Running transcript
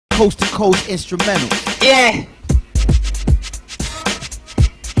coast to coast instrumental. Yeah.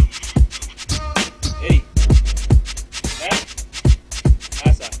 Hey.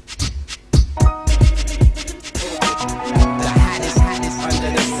 Asa.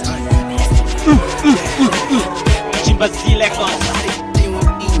 Chimpanzee Records.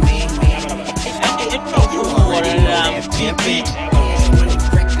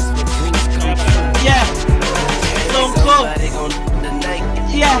 Yeah. So cool.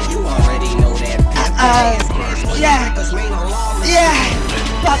 Yeah. Yeah.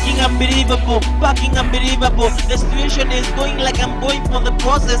 Fucking unbelievable, fucking unbelievable. The situation is going like I'm going for the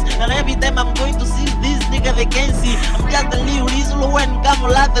process, and every time I'm going to see this nigga they can see. I'm just a little Lizzo and come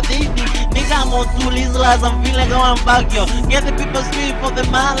like the baby. Nigga, I'm on two Lizzlas, I'm feeling like I'm back yo. Get the people screaming for the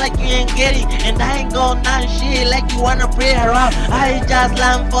man like you ain't getting, and I ain't got none shit like you wanna pray around. I just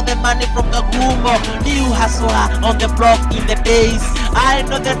land for the money from Kagumo. New hustler on the block in the days. I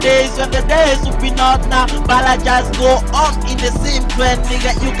know the days when the days will be not now, but I just go on in the same trend,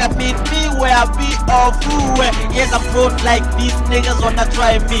 nigga. You can meet me where I be or fool where. Yes, I'm broad like these niggas wanna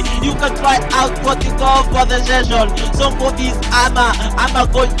try me. You can try out what you call for the session. So for this I'ma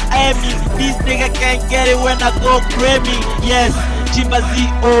go aiming. This nigga can't get it when I go crazy. Yes,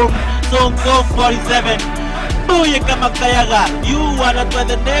 Chimpanzee home. So go 47. Buyika, makayagha. You wanna try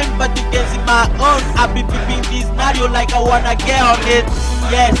the name, but you can see my own. I be peeping this scenario like I wanna get on it.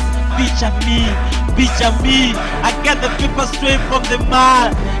 Yes, picture me. Picture me, I get the people straight from the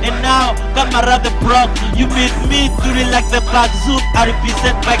mall. And now, come around the block. You meet me, do it like the back zoom. I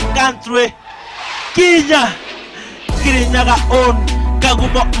represent my country. Kenya, Kenyan own,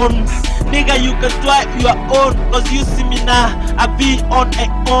 Kagumo own. Nigga, you can try your own, cause you see me now, I be on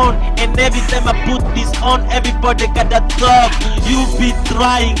and on. And every time I put this on, everybody gotta talk. You be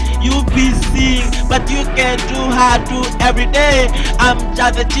trying, you be seeing, but you can do how to every day. I'm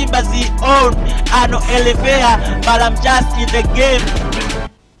just a Chimpanzee own, I know elevator, but I'm just in the game.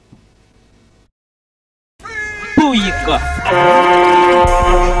 Buyika,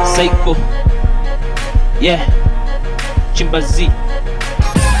 Psycho, yeah, Chimpanzee.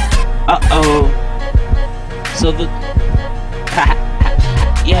 So the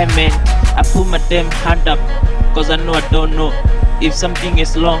yeah man, I put my damn hand up, cause I know I don't know. If something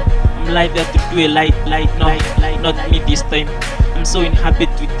is long, I'm like that to do it light, not me this time. I'm so in habit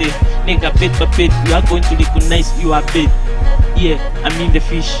with it. Nigga, bit by bit, you are going to recognize you are bit. Yeah, I'm in the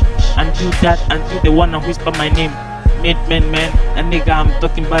fish. Until that, until the one who whisper my name. Made man, and nigga, I'm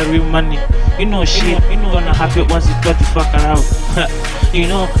talking about real money. You know shit, you know gonna happen once you try to fuck around. You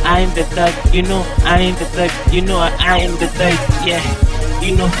know I am the type, you know I am the type, you know I am the type, yeah.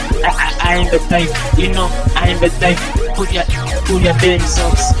 You know I am the type, you know I am the type. Put your damn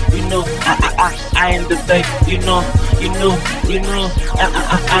socks, you know I am the type, you know I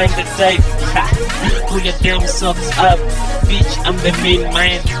am the type. Put your damn socks up, bitch, I'm the main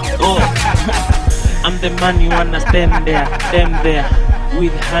man. Oh, I'm the man you wanna stand there,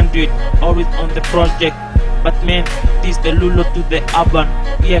 with 100, always on the project. But man, this the Lulo to the urban.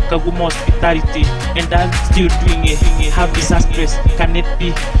 Yeah, Kagumo hospitality, and I'm still doing it. Have disastrous, can it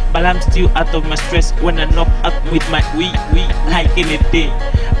be? But I'm still out of my stress when I knock out with my weed like in a day.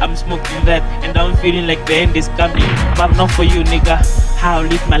 I'm smoking that, and I'm feeling like the end is coming. But not for you, nigga. How I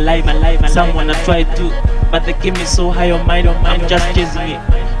live my life, Someone I try to, but the game is so high on mine. I'm just chasing it.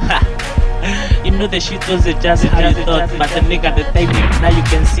 You know the shit was just how you thought, but the nigga the timing, now you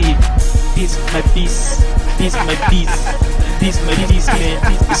can see it. This my piece, this my piece, this my piece, man.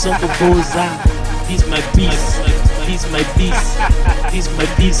 The song goes out. This my piece, this my piece, this my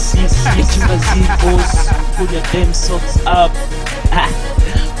piece. Yes, Chimpanzee boss, put your damn socks up.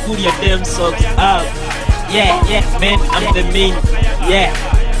 Put your damn socks up. Yeah, man, I'm the main. Yeah,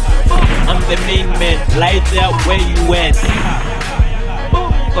 I'm the main man. Right there where you went.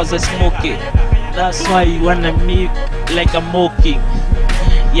 Cause I smoke it. That's why you wanna me like I'm smoking.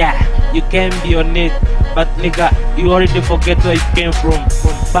 Yeah, you can be on it, but nigga, you already forget where you came from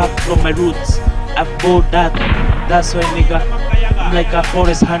back from my roots. I've bought that. That's why nigga, I'm like a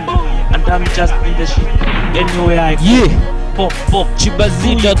forest hand, and I'm just in the shit anywhere I go. Yeah, pop,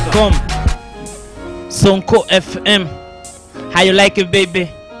 Chimpanzee.com, Sonko FM. How you like it, baby?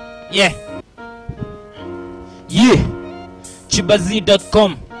 Yeah,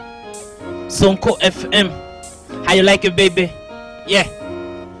 Chimpanzee.com, Sonko FM. How you like it, baby? Yeah.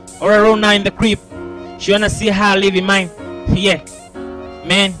 Or around now in the crib. She wanna see how I live in mine. Yeah,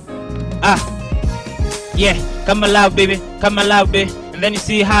 man. Yeah, come alive, baby. Come alive, baby. And then you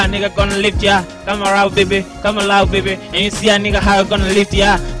see how a nigga gonna lift ya. Come around, baby. Come alive, baby. And you see how a nigga how gonna lift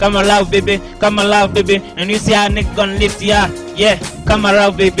ya. Come alive, baby. Come alive, baby. And you see how a nigga gonna lift ya. Yeah, come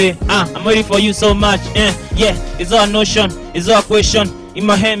around, baby. I'm waiting for you so much. Yeah, it's all a notion, it's all a question in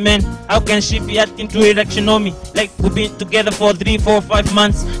my head, man. How can she be acting to reaction on me? Like we've been together for 3, 4, 5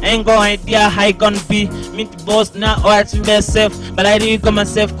 months. I ain't got idea how it gonna be. Me to boss now or I to myself. But I really got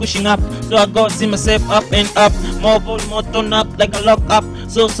myself pushing up. So I go see myself up and up. More volume, more turn up like a lock up.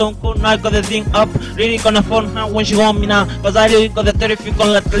 So cool now I got the thing up. Really gonna fall now when she want me now. Cause I really got the terrific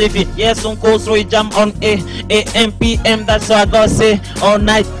on like living. Yeah, so cool, so we jump on AM, PM. That's all I gotta say. All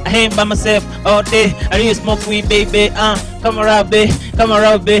night, I ain't by myself all day. I really smoke weed, baby. Come around, babe, come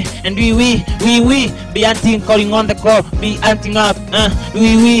around, babe. And we be hunting, calling on the call, be hunting up.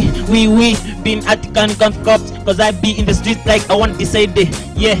 We been hunting gun cops, cause I be in the street like I want to say day.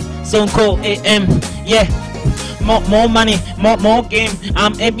 Yeah, so cool, AM, yeah. More money, more game.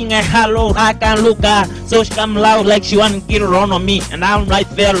 I'm aiming at hello, I can look at. So she come loud like she wanna get around on me, and I'm right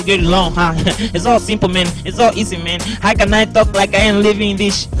there to get along, huh? It's all simple, man. It's all easy, man. How can I talk like I ain't living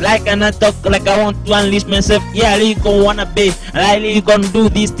this? Like can I talk like I want to unleash myself? Yeah, I really gonna wanna be. I really gonna do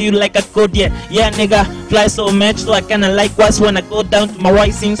this to you like a code, yeah. Yeah, nigga, fly so much, so I kinda like what's when I go down to my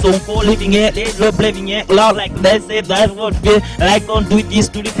rising, so for living it, love living it, loud like that, say that's what feel. I gonna do this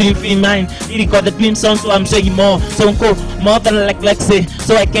to the free mind. Really got the dream song, so I'm saying more. So cool, more than like say.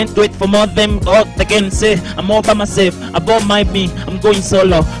 So I can't wait for more than God I can say. I'm all by myself, above my me. I'm going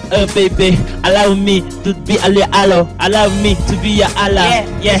solo. Baby, allow me to be a little. Allow me to be your Allah.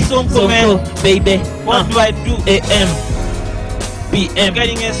 Yeah, so cool, baby. What do I do? AM, PM.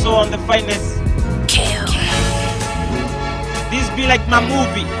 Getting it so on the finest. This be like my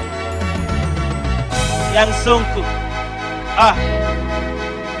movie. Young Sonko.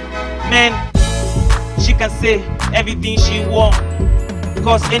 Man, she can say everything she want.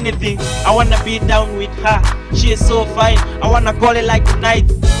 Cause anything, I wanna be down with her. She is so fine, I wanna call it like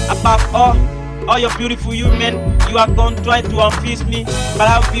tonight. Above all your beautiful human, you are gonna try to unfeast me, but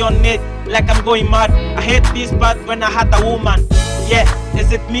I'll be on it like I'm going mad. I hate this part when I had a woman. Yeah,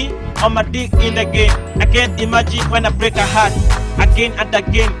 is it me or my dick in the game? I can't imagine when I break her heart. Again and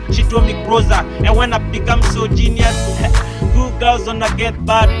again, she told me closer, and when I become so genius, good girls gonna get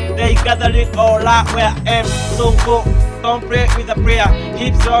bad. They gather it all out where I am. So go, don't pray with a prayer.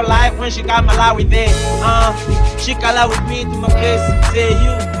 Hips all life when she come alive with it. She can lie with me to my place. Say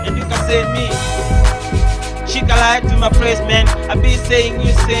you, and you can say me. She can lie to my praise, man. I be saying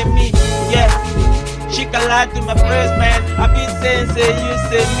you say me. Yeah, she can lie to my praise, man. I be saying say you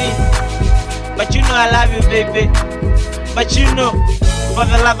say me. But you know I love you, baby. But you know, for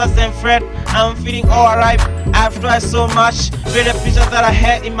the lovers and friends, I'm feeling alright. I've tried so much, read the pictures that I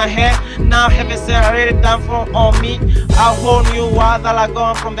had in my head. Now heaven said I read it down for on me. A whole new world that I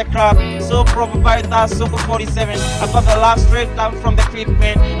gone from the crowd. So probably that Soko 47. I got the love straight down from the creep,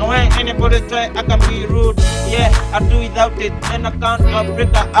 man. And when anybody try, I can be rude. Yeah, I do without it, and I can't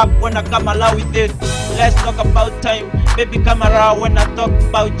break her up when I come along with it. Let's talk about time, baby, come around when I talk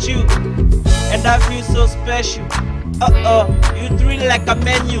about you. And I feel so special. You treat like a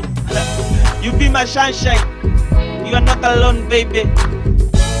menu. You be my sunshine. You are not alone, baby.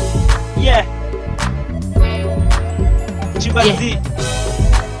 Yeah. Chimpanzee.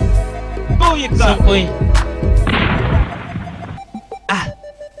 Buyika.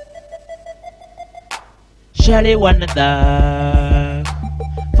 Shawty wanna die,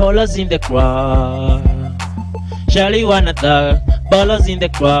 follows in the crowd. Shawty wanna die, follows in the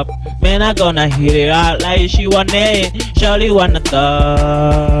crowd. Man, I gonna hit it out like she want it. Shawty wanna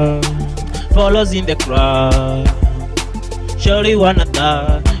die, follows in the crowd. Shawty wanna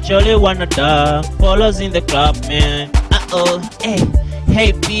die, Shawty wanna die, follows in the club, man.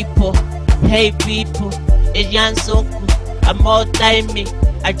 Hey people, it's Young Sonko. I'm all timing.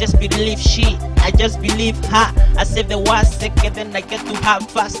 I just believe she, I just believe her. I save the 1 second, then I get to have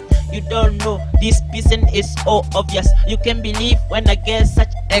fast. You don't know, this person is so obvious. You can believe when I get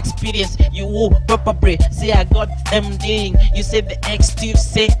such experience. You will probably say I got them doing. You say the X-Tube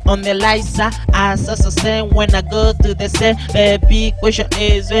say on the license. I also say when I go to the set. The big question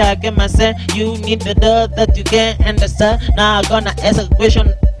is where I get myself. You need the door that you can understand. Now I'm gonna ask a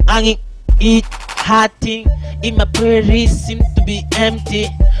question. Hanging it hurting in my prairie seem to be empty.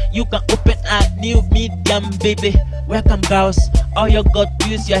 You can open a new medium, baby. Welcome girls, all you got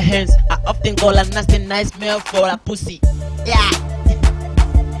use your hands. I often call a nasty nice smell for a pussy. Yeah.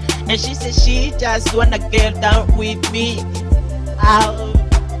 And she said she just wanna get down with me. And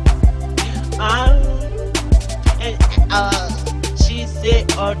she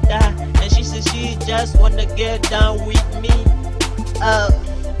said all that, and she said she just wanna get down with me.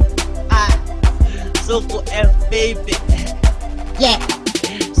 Soko F, baby. Yeah.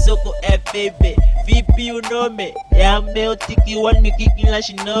 Soko baby, VP you know me. Yeah, I'm melting, you want me kicking like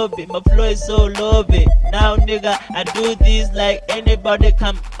Shinobi. My flow is so low, now nigga, I do this like anybody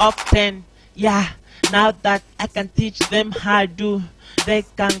come off 10. Yeah, now that I can teach them how to do, they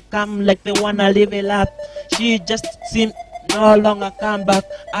can come like they wanna live it up. She just seem no longer come back.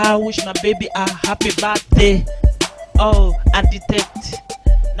 I wish my baby a happy birthday. Oh, and detect.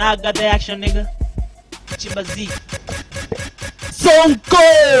 Now I got the action, nigga. Chimpanzee.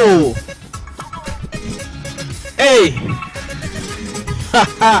 Sonko! Hey!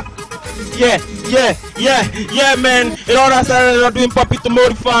 Haha! Yeah, man. It all that started doing poppy to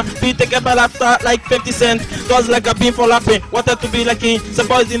modify. Be take a ball after like 50 cents. Cause like I've been for laughing. Wanted to be like him. Some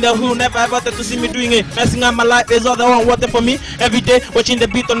boys in the who never ever wanted to see me doing it. Messing up my life is all the one wanted for me. Every day watching the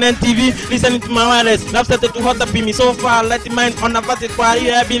beat on NTV. Listening to my wireless. Now started to hot up in me so far. Letting mine on a vertic party.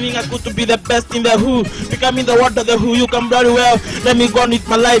 Yeah, being I could to be the best in the who. Becoming the word of the who. You can very well. Let me go on with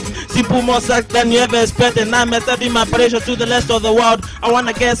my life. Simple more sex than you ever expected. Now I'm studying my operation to the rest of the world. I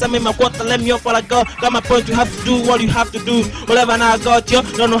wanna guess I'm in my quarter. Let me off for a go. Got my point, you have to do what you have to do. Whatever now I got you,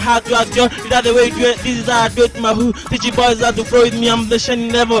 don't know how to act you. That's the way you do it, this is how I do it my who. Teaching boys how to throw with me, I'm the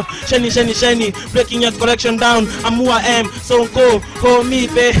shiny level. Shiny, breaking your collection down. I'm who I am, so cool. Hold me,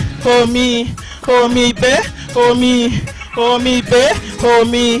 babe, hold me, babe, hold me, babe, hold me, babe, hold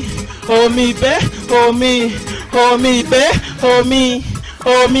me, babe, hold me, babe, hold me,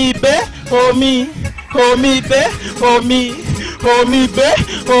 babe, hold me, babe,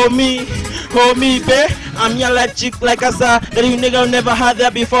 hold me, babe. I'm your like chick like I saw that you nigga never had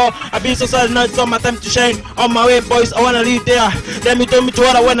that before. I been so sad now it's all my time to shine. On my way, boys, I wanna lead there. Let me tell me to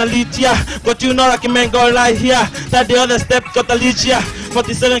what I wanna lead here. But you know like a man go lie here. That the other step got a lead here.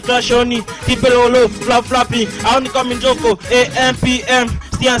 47 crash only, keep it low, flapping. I only come in Joko, AM, PM.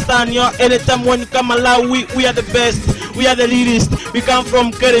 Stand yo, anytime when you come alive, we are the best, we are the leaders. We come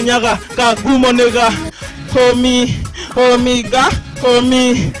from Kenyan, Kagumo nigga.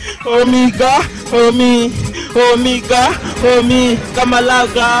 Omega,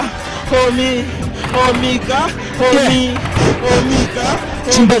 Kamalaga, Omega,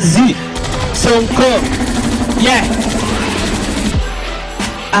 Chimpanzee, Sonko, yeah.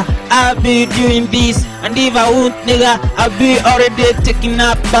 I'll be doing this, and if I won't, nigga, I'll be already taking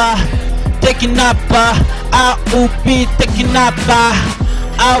up, I will be taking up,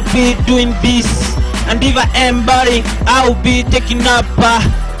 I'll be doing this. And if I am body, I'll be taking up,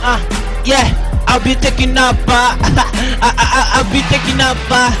 yeah, I'll be taking up, I'll be taking up,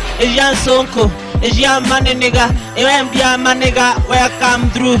 it's young Sonko, it's young money nigga, if I'm young man nigga, where I come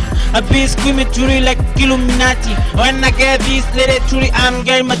through, I'll be screaming truly like Illuminati, when I get this lady truly, I'm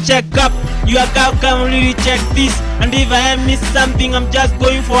getting my checkup, you are can really check this, and if I miss something, I'm just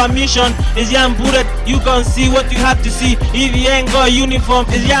going for a mission, it's young bullet, you can see what you have to see, if you ain't got uniform,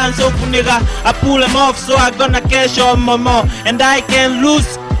 it's young Sonko nigga, I pull them off, so I gonna cash on more, and I can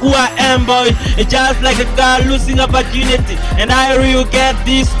lose who I am, boy. It's just like a girl losing a virginity, and I will get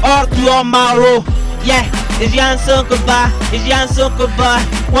this all to my row. Yeah, it's young Sonko bar, it's young Sonko bar.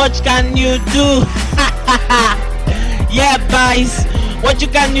 What can you do? Yeah, boys. What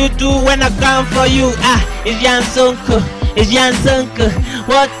can you do when I come for you? It's young Sonko, it's young Sonko.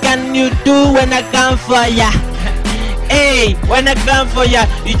 What can you do when I come for ya? Hey, when I come for ya,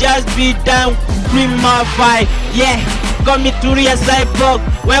 you just be down, cream my fight. Yeah. Got me to real cyborg.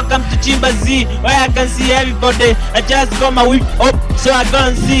 Welcome to Chimpanzee, where I can see everybody. I just got my whip up, so I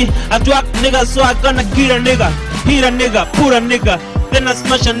can see. I talk nigga, so I gonna kill a nigga, hit a nigga, put a nigga, then I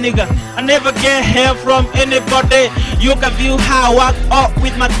smash a nigga. I never get help from anybody. You can view how I walk up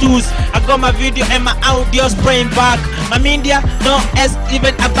with my tools. I got my video and my audio spraying back. My media don't ask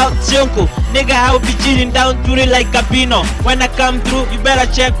even about Sonko. Nigga, I will be chilling down to it like a pino. When I come through, you better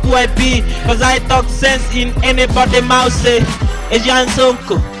check who I be, cause I talk sense in anybody's mouth. Say, it's young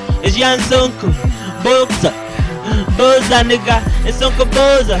Sonko, it's young Sonko. Boza, nigga, it's Sonko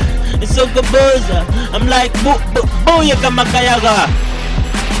Boza, it's Sonko Boza. I'm like, buyika, makayagha.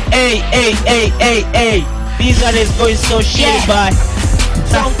 Hey, this one is going so shitty, boy.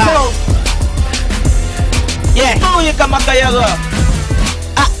 Sonko. Yeah, buyika, makayagha.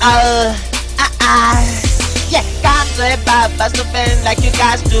 Yeah, come to a papa stupend like you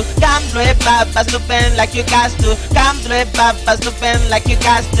guys to. Come to a papa stupend like you guys to. Come to a papa stupend like you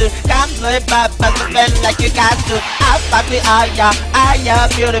guys to. Come to a papa stupend like you guys to. I'll back with all ya,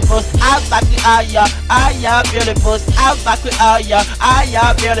 beautiful. I'll back with all ya, beautiful. I'll back with all ya,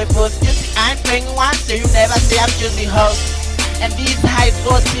 beautiful. You see, I'm playing one, so you never say I'm choosing host. And this high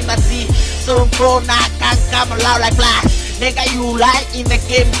goes Chimpanzee. So pro now can't come loud like flash. Nigga, you like in the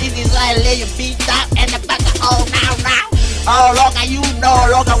game, this is why I lay your feet down and the back of all now. Oh, longer you know,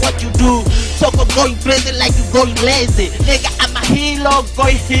 longer what you do. So going crazy like you going lazy. Nigga, I'm a hero,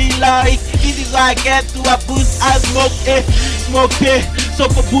 going heroic. This is why I get to a boost, I smoke it, smoke it. So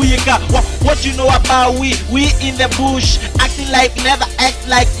for buyika, what you know about we in the bush, acting like never act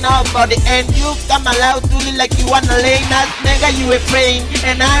like nobody. And you come alive to live like you wanna lay us, nigga, you were praying.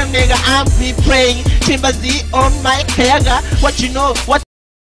 And I'm nigga, I'm be praying. Chimpanzee on my makayagha. What you know, what